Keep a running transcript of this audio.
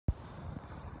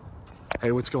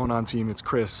Hey, what's going on, team? It's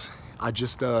Chris.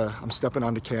 I'm stepping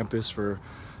onto campus for,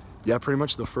 pretty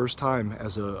much the first time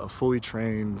as a fully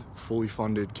trained, fully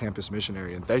funded campus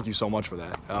missionary, and thank you so much for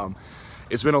that.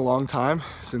 It's been a long time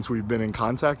since we've been in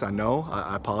contact. I know,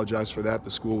 I apologize for that.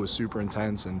 The school was super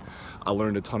intense, and I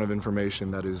learned a ton of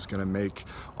information that is gonna make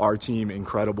our team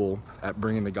incredible at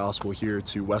bringing the gospel here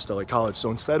to West LA College.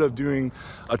 So instead of doing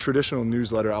a traditional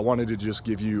newsletter, I wanted to just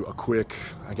give you a quick,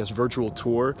 virtual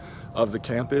tour of the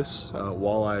campus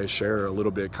while I share a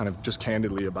little bit, kind of just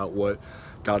candidly, about what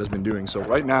God has been doing. So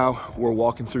right now we're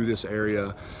walking through this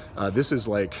area. This is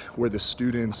like where the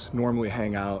students normally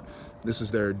hang out. This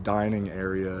is their dining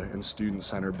area and student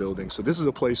center building. So this is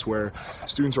a place where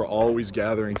students are always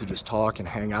gathering to just talk and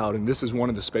hang out. And this is one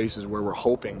of the spaces where we're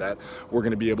hoping that we're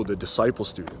gonna be able to disciple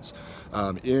students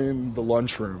in the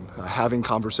lunchroom, having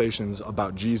conversations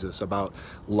about Jesus, about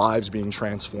lives being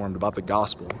transformed, about the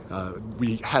gospel.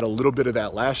 We had a little bit of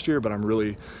that last year, but I'm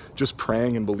really just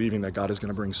praying and believing that God is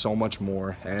gonna bring so much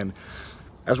more. And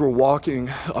as we're walking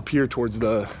up here towards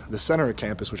the center of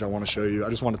campus, which I want to show you,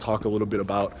 I just want to talk a little bit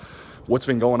about what's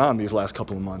been going on these last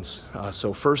couple of months.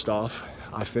 So first off,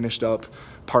 I finished up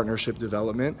partnership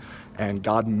development, and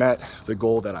God met the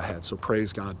goal that I had. So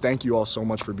praise God. Thank you all so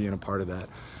much for being a part of that.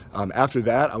 After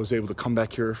that, I was able to come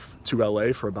back here to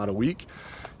LA for about a week.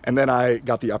 And then I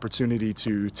got the opportunity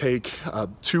to take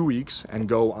 2 weeks and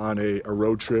go on a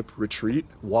road trip retreat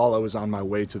while I was on my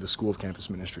way to the School of Campus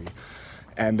Ministry.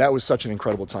 And that was such an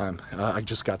incredible time. I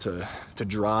just got to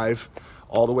drive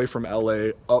all the way from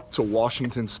LA up to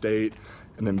Washington State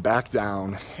and then back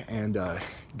down. And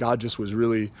God just was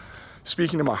really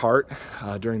speaking to my heart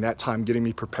during that time, getting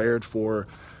me prepared for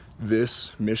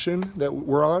this mission that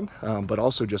we're on, but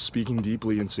also just speaking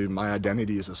deeply into my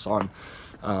identity as a son.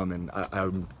 And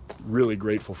I'm really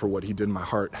grateful for what he did in my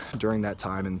heart during that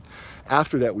time. And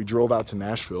after that, we drove out to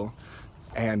Nashville,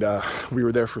 and we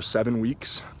were there for 7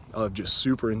 weeks of just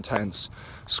super intense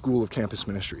School of Campus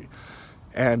Ministry.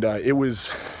 And it was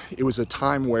a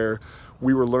time where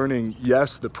we were learning,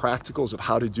 yes, the practicals of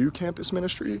how to do campus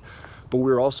ministry, but we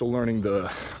were also learning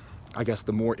the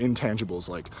more intangibles,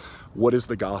 like what is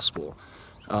the gospel?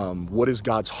 What is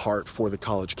God's heart for the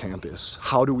college campus?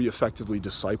 How do we effectively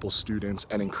disciple students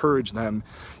and encourage them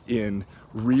in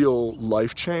real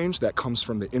life change that comes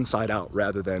from the inside out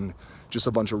rather than just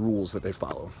a bunch of rules that they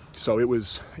follow? So it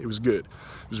was good.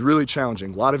 It was really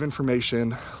challenging. A lot of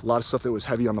information, a lot of stuff that was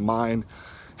heavy on the mind,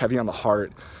 heavy on the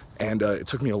heart, and it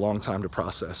took me a long time to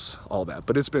process all that,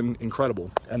 but it's been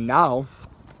incredible. And now,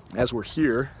 as we're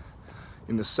here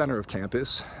in the center of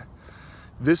campus,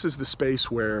 this is the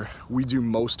space where we do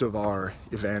most of our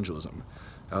evangelism.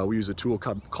 We use a tool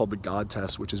called the God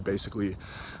Test, which is basically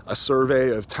a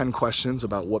survey of 10 questions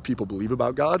about what people believe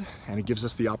about God, and it gives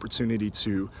us the opportunity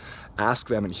to ask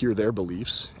them and hear their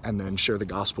beliefs and then share the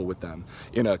gospel with them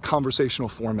in a conversational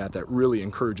format that really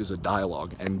encourages a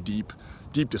dialogue and deep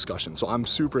discussion. So I'm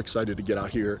super excited to get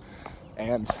out here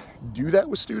and do that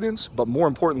with students, but more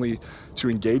importantly, to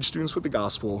engage students with the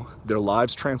gospel, their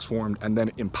lives transformed, and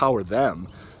then empower them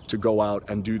to go out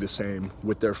and do the same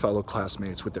with their fellow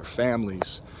classmates, with their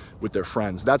families, with their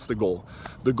friends. That's the goal.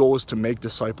 The goal is to make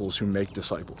disciples who make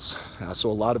disciples. So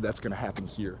a lot of that's gonna happen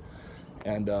here.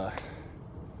 And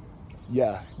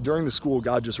during the school,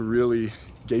 God just really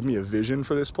gave me a vision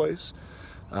for this place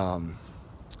and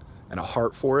a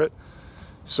heart for it.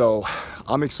 So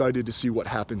I'm excited to see what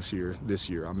happens here this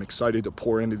year. I'm excited to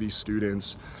pour into these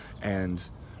students and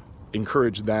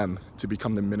encourage them to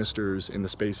become the ministers in the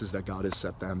spaces that God has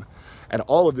set them. And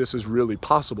all of this is really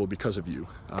possible because of you.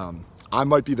 I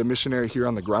might be the missionary here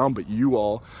on the ground, but you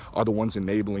all are the ones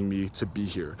enabling me to be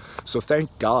here. So thank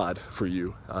God for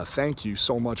you. Thank you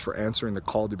so much for answering the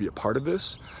call to be a part of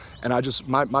this. And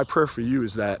my prayer for you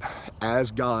is that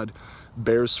as God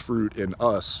bears fruit in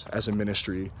us as a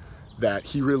ministry, that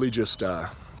he really just,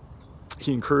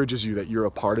 he encourages you that you're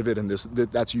a part of it, and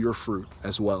that's your fruit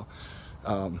as well.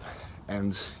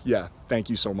 And yeah, thank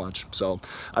you so much. So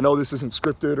I know this isn't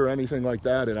scripted or anything like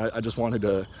that, and I just wanted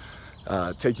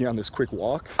to take you on this quick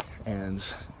walk and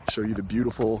show you the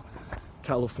beautiful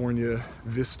California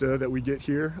vista that we get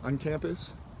here on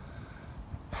campus.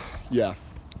 Yeah.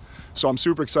 So I'm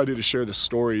super excited to share the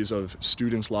stories of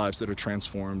students' lives that are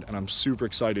transformed, and I'm super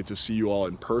excited to see you all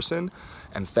in person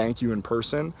and thank you in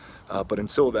person. But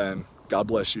until then, God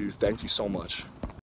bless you. Thank you so much.